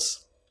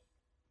goals.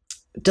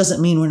 It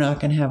doesn't mean we're not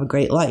going to have a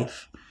great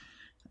life.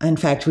 In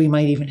fact, we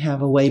might even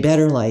have a way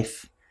better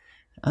life,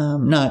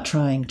 not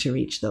trying to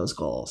reach those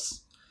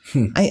goals.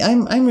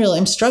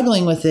 I'm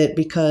struggling with it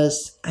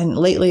because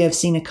lately I've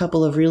seen a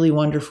couple of really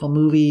wonderful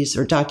movies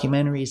or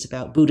documentaries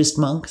about Buddhist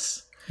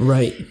monks.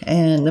 Right.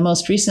 And the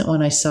most recent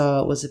one I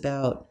saw was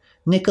about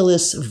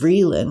Nicholas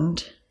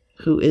Vreeland,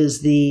 who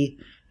is the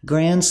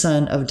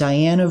grandson of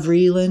Diana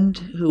Vreeland,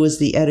 who was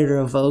the editor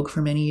of Vogue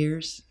for many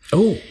years.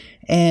 Oh.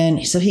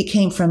 And so he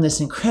came from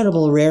this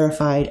incredible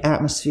rarefied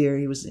atmosphere.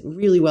 He was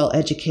really well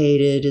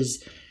educated.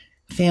 His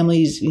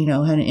family's, had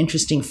an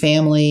interesting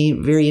family,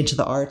 very into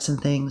the arts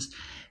and things.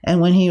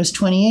 And when he was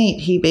 28,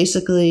 he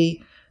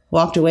basically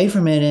walked away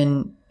from it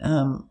and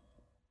got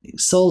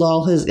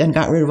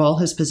rid of all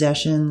his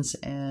possessions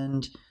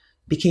and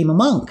became a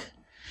monk.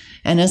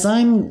 And as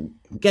I'm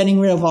getting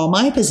rid of all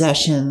my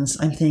possessions,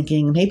 I'm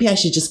thinking maybe I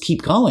should just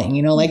keep going,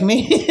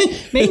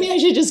 maybe I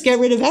should just get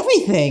rid of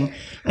everything.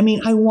 I mean,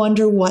 I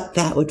wonder what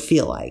that would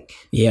feel like.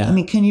 Yeah. I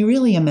mean, can you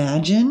really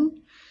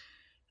imagine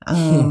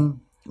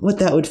what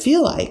that would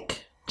feel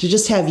like to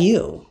just have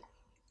you?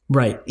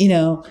 Right.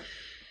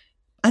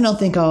 I don't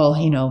think I'll,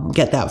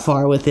 get that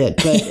far with it,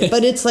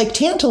 but it's like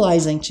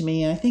tantalizing to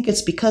me. I think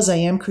it's because I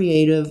am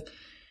creative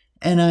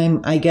and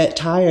I get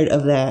tired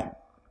of that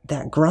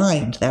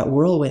grind, that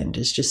whirlwind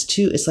is just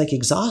it's like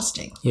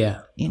exhausting. Yeah.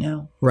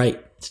 Right.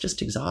 It's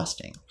just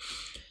exhausting.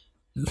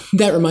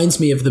 That reminds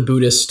me of the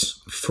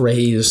Buddhist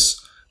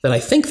phrase that I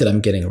think that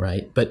I'm getting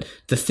right, but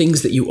the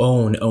things that you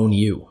own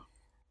you.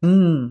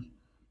 And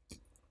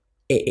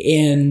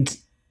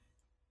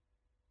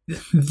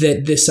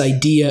that this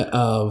idea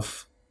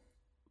of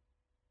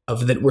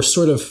that we're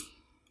sort of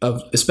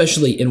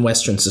especially in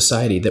Western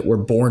society, that we're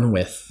born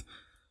with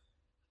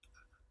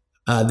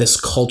this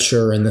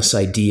culture and this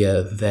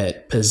idea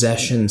that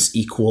possessions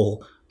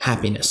equal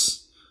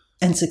happiness.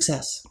 And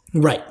success.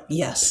 Right.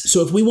 Yes.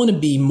 So if we want to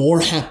be more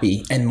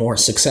happy and more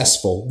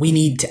successful, we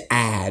need to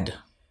add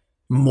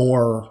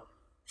more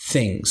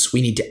things.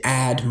 We need to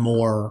add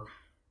more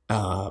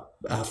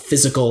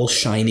physical,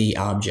 shiny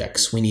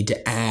objects. We need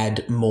to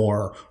add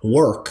more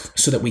work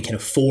so that we can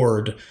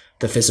afford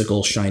the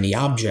physical, shiny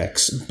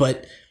objects.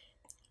 But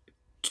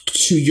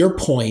to your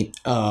point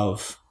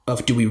of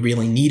do we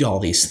really need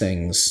all these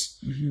things,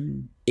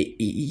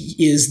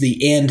 is the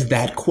end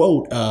that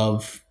quote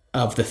of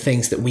the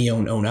things that we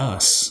own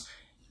us,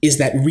 is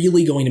that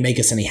really going to make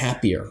us any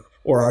happier?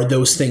 Or are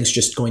those things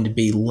just going to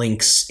be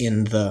links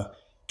in the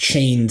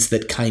chains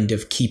that kind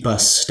of keep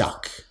us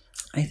stuck?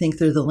 I think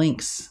they're the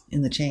links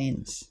in the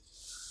chains.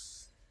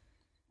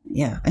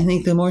 Yeah, I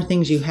think the more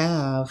things you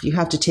have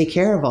to take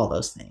care of all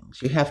those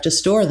things. You have to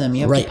store them.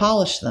 You have to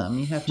polish them.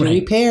 You have to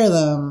repair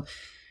them.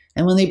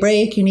 And when they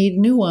break, you need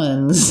new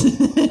ones.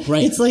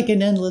 Right. It's like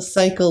an endless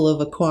cycle of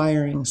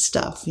acquiring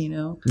stuff,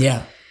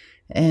 Yeah.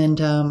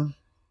 And,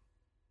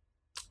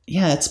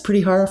 it's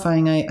pretty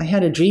horrifying. I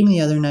had a dream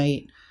the other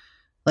night.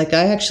 Like,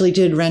 I actually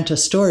did rent a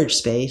storage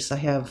space. I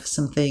have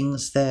some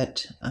things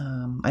that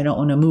I don't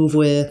want to move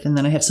with. And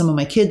then I have some of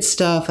my kids'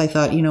 stuff. I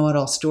thought, you know what,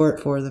 I'll store it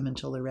for them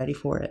until they're ready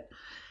for it.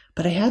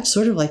 But I had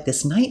sort of like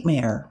this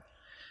nightmare.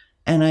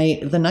 And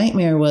the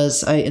nightmare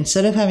was,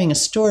 instead of having a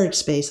storage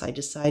space, I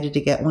decided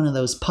to get one of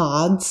those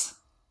pods,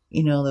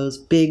 those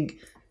big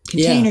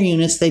container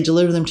units. They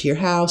deliver them to your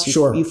house.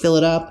 You fill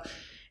it up,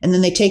 and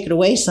then they take it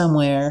away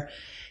somewhere.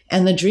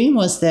 And the dream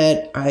was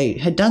that I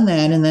had done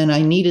that, and then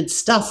I needed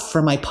stuff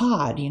for my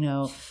pod,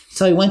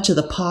 So I went to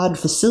the pod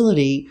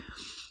facility,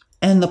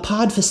 and the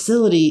pod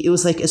facility, it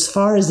was like as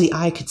far as the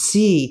eye could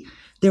see,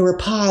 there were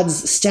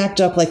pods stacked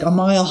up like a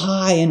mile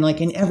high and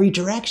like in every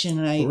direction.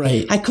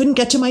 And I couldn't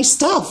get to my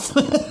stuff.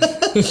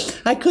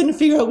 I couldn't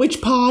figure out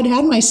which pod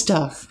had my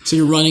stuff. So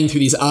you're running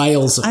through these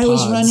aisles of pods. I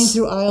was running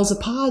through aisles of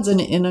pods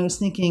and I was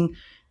thinking,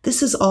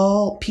 this is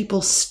all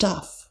people's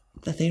stuff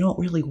that they don't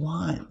really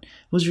want.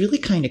 It was really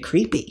kind of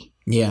creepy.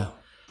 Yeah.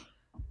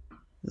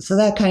 So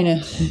that kind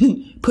of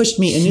pushed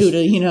me anew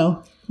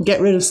to,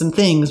 get rid of some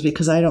things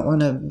because I don't want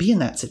to be in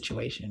that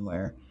situation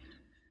where,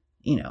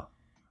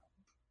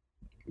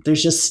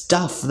 there's just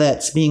stuff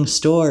that's being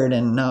stored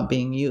and not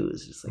being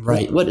used. It's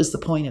like, what is the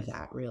point of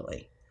that,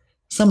 really?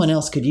 Someone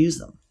else could use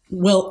them.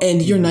 Well,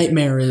 and your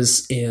nightmare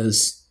is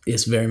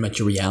very much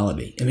a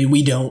reality. I mean,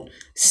 we don't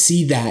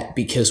see that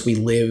because we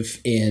live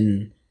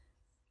in,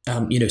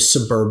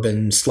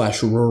 suburban /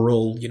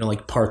 rural,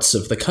 like parts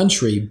of the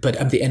country,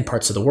 but the end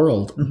parts of the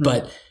world. Mm-hmm.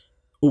 But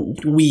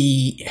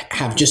we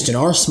have just in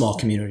our small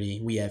community,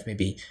 we have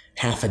maybe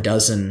half a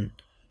dozen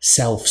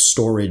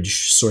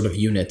self-storage sort of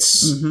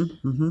units.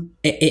 Mm-hmm, mm-hmm.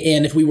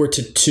 And if we were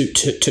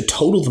to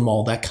total them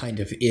all, that kind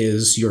of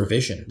is your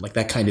vision. Like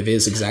that kind of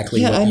is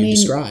exactly what you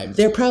described.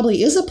 There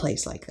probably is a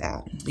place like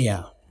that.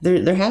 Yeah.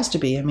 There has to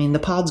be. I mean, the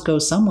pods go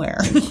somewhere.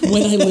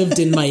 When I lived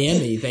in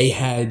Miami, they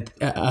had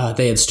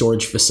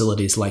storage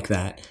facilities like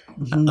that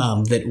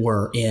that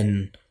were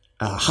in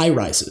high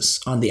rises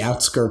on the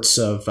outskirts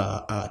of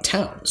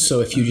town.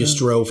 So if you just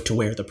drove to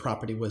where the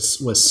property was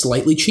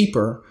slightly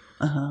cheaper,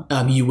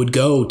 you would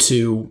go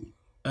to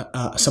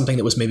something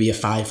that was maybe a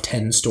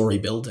 5-10 story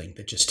building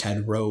that just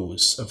had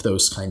rows of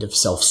those kind of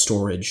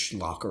self-storage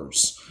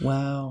lockers.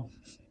 Wow.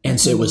 And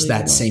so it was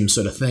that same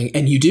sort of thing.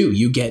 And you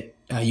get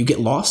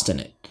lost in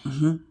it.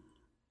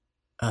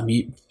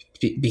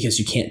 Because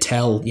you can't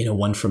tell,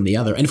 one from the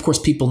other. And of course,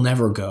 people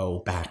never go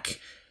back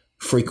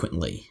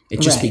frequently. It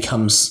just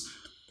becomes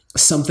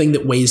something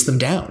that weighs them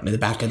down in the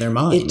back of their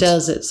mind. It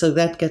does it. So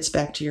that gets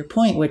back to your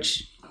point,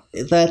 which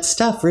that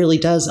stuff really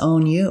does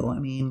own you. I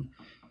mean,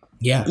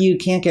 you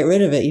can't get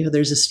rid of it.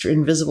 There's a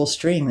invisible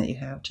string that you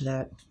have to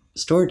that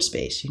storage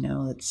space,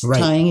 that's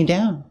tying you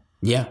down.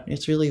 Yeah.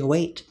 It's really a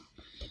weight.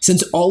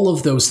 Since all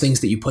of those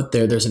things that you put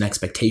there, there's an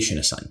expectation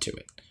assigned to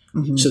it.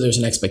 So there's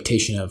an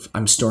expectation of,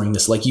 I'm storing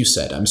this, like you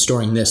said, I'm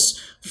storing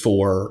this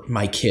for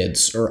my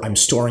kids, or I'm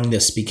storing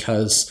this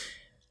because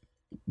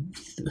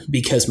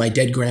my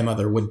dead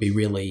grandmother would be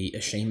really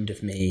ashamed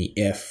of me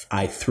if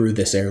I threw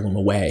this heirloom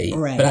away,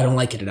 but I don't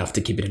like it enough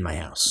to keep it in my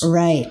house.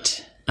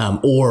 Right.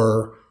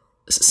 Or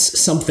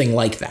something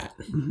like that.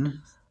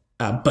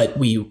 But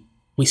we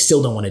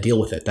still don't want to deal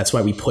with it. That's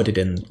why we put it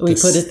in. We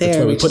put it there. That's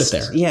why we put it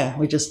there. Yeah,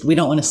 we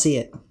don't want to see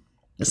it.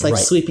 It's like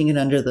sweeping it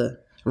under the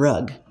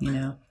rug,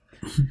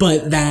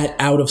 But that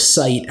out of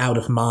sight, out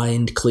of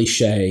mind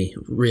cliche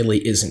really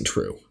isn't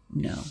true.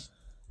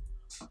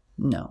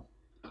 No.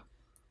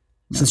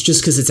 Since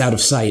just because it's out of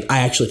sight, I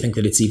actually think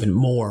that it's even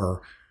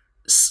more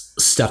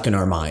stuck in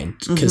our mind,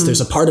 because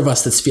there's a part of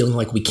us that's feeling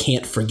like we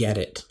can't forget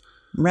it.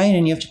 Right,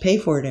 and you have to pay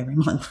for it every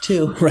month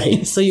too.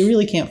 Right. So you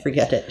really can't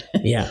forget it.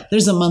 Yeah.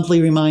 There's a monthly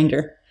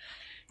reminder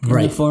in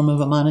the form of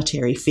a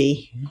monetary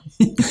fee.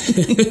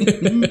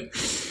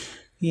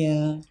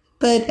 Yeah.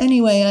 But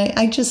anyway,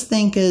 I just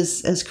think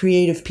as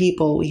creative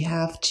people, we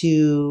have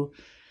to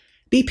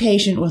be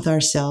patient with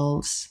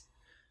ourselves.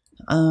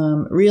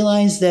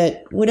 Realize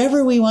that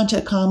whatever we want to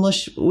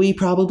accomplish, we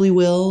probably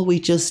will. We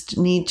just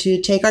need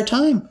to take our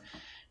time.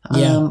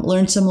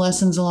 Learn some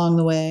lessons along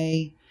the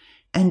way.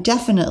 And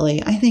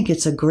definitely, I think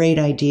it's a great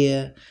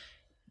idea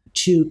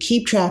to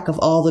keep track of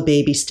all the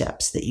baby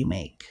steps that you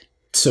make.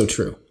 So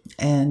true.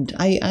 And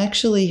I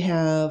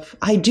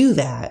do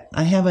that.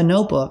 I have a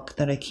notebook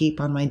that I keep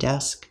on my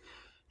desk.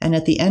 And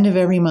at the end of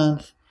every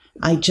month,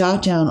 I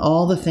jot down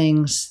all the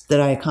things that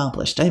I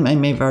accomplished. I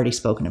may have already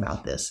spoken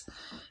about this.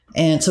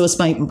 And so it's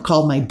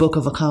called my book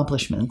of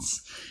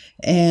accomplishments.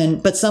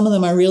 But some of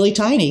them are really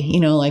tiny,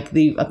 like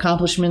the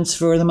accomplishments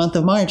for the month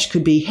of March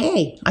could be,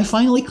 hey, I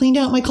finally cleaned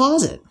out my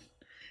closet.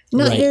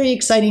 Not very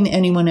exciting to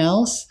anyone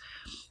else,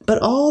 but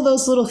all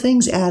those little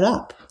things add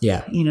up.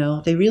 Yeah.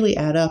 They really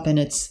add up. And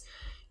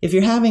if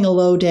you're having a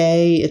low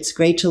day, it's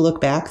great to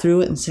look back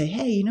through it and say,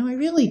 hey, I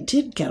really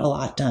did get a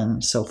lot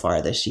done so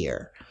far this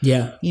year.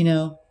 Yeah.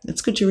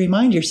 It's good to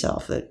remind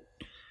yourself that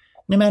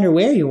no matter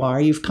where you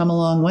are, you've come a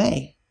long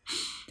way.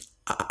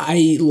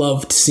 I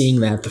loved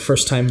seeing that the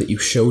first time that you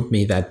showed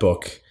me that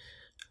book.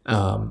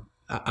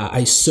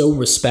 I so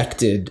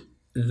respected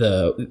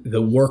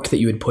the work that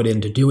you had put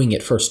into doing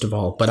it, first of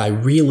all, but I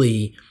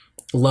really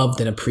loved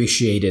and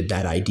appreciated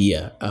that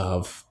idea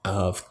of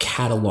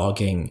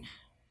cataloging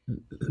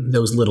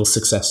those little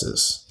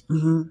successes.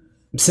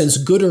 Since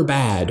good or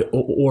bad,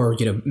 or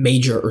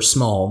major or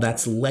small,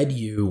 that's led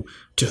you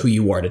to who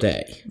you are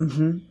today.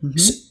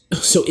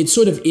 So it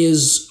sort of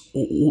is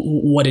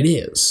what it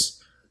is.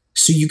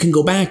 So you can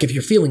go back, if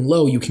you're feeling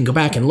low, you can go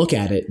back and look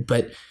at it,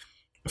 but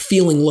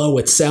feeling low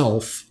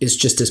itself is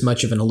just as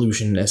much of an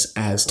illusion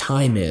as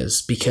time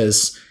is,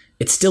 because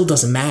it still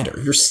doesn't matter.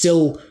 You're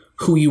still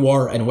who you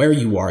are and where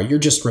you are. You're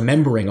just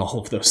remembering all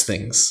of those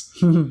things.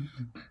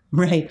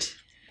 Right.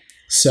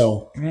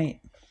 So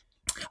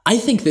I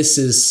think this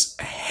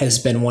has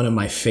been one of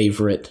my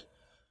favorite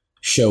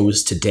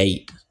shows to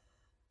date,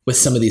 with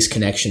some of these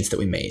connections that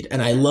we made.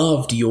 And I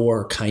loved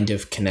your kind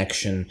of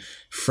connection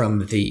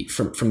from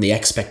the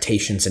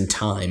expectations in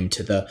time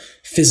to the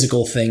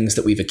physical things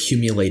that we've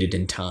accumulated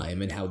in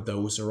time, and how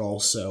those are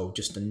also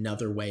just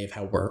another way of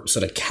how we're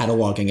sort of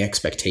cataloging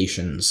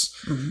expectations.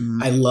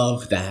 I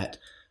love that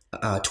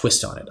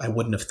twist on it. I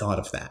wouldn't have thought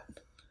of that.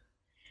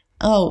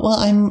 Oh, well,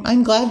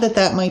 I'm glad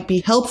that might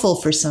be helpful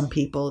for some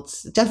people.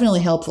 It's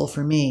definitely helpful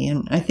for me.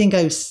 And I think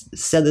I've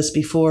said this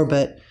before,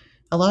 but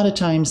a lot of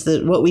times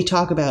what we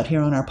talk about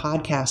here on our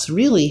podcast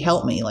really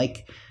help me.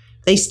 Like,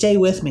 they stay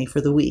with me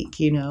for the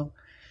week,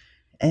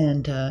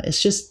 and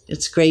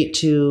it's great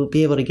to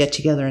be able to get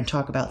together and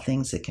talk about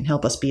things that can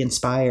help us be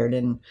inspired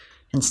and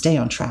stay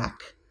on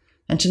track,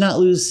 and to not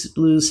lose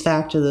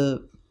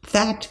the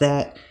fact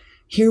that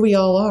here we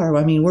all are.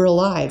 I mean, we're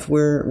alive,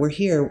 we're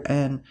here,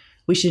 and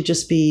we should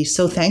just be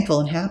so thankful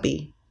and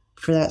happy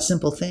for that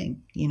simple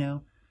thing,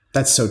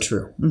 That's so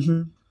true.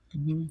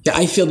 Yeah,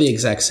 I feel the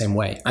exact same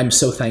way. I'm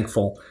so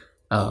thankful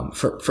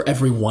for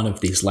every one of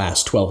these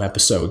last 12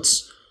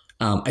 episodes.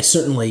 I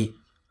certainly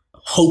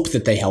hope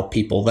that they help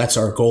people. That's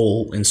our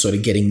goal in sort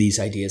of getting these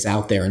ideas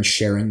out there and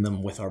sharing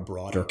them with our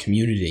broader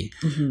community.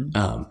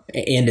 And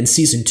in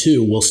season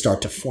 2, we'll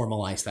start to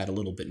formalize that a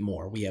little bit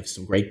more. We have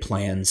some great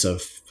plans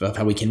of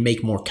how we can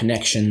make more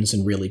connections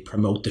and really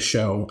promote the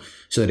show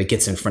so that it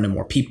gets in front of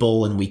more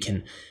people and we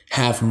can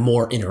have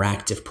more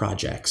interactive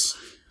projects.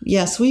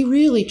 Yes, we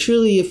really,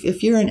 truly,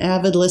 if you're an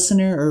avid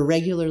listener or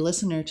regular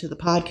listener to the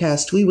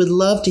podcast, we would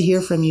love to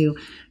hear from you.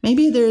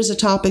 Maybe there's a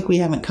topic we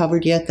haven't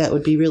covered yet that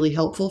would be really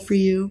helpful for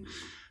you.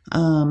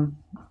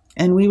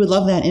 And we would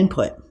love that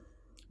input.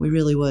 We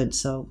really would.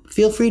 So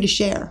feel free to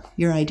share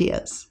your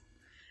ideas.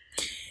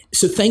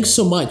 So thanks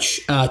so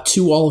much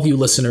to all of you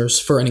listeners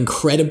for an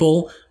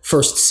incredible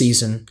first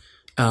season.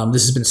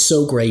 This has been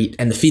so great.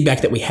 And the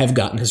feedback that we have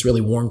gotten has really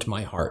warmed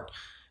my heart.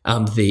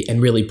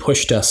 And really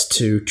pushed us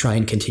to try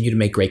and continue to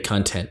make great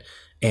content.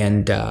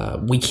 And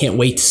we can't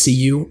wait to see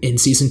you in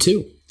season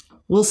 2.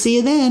 We'll see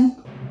you then.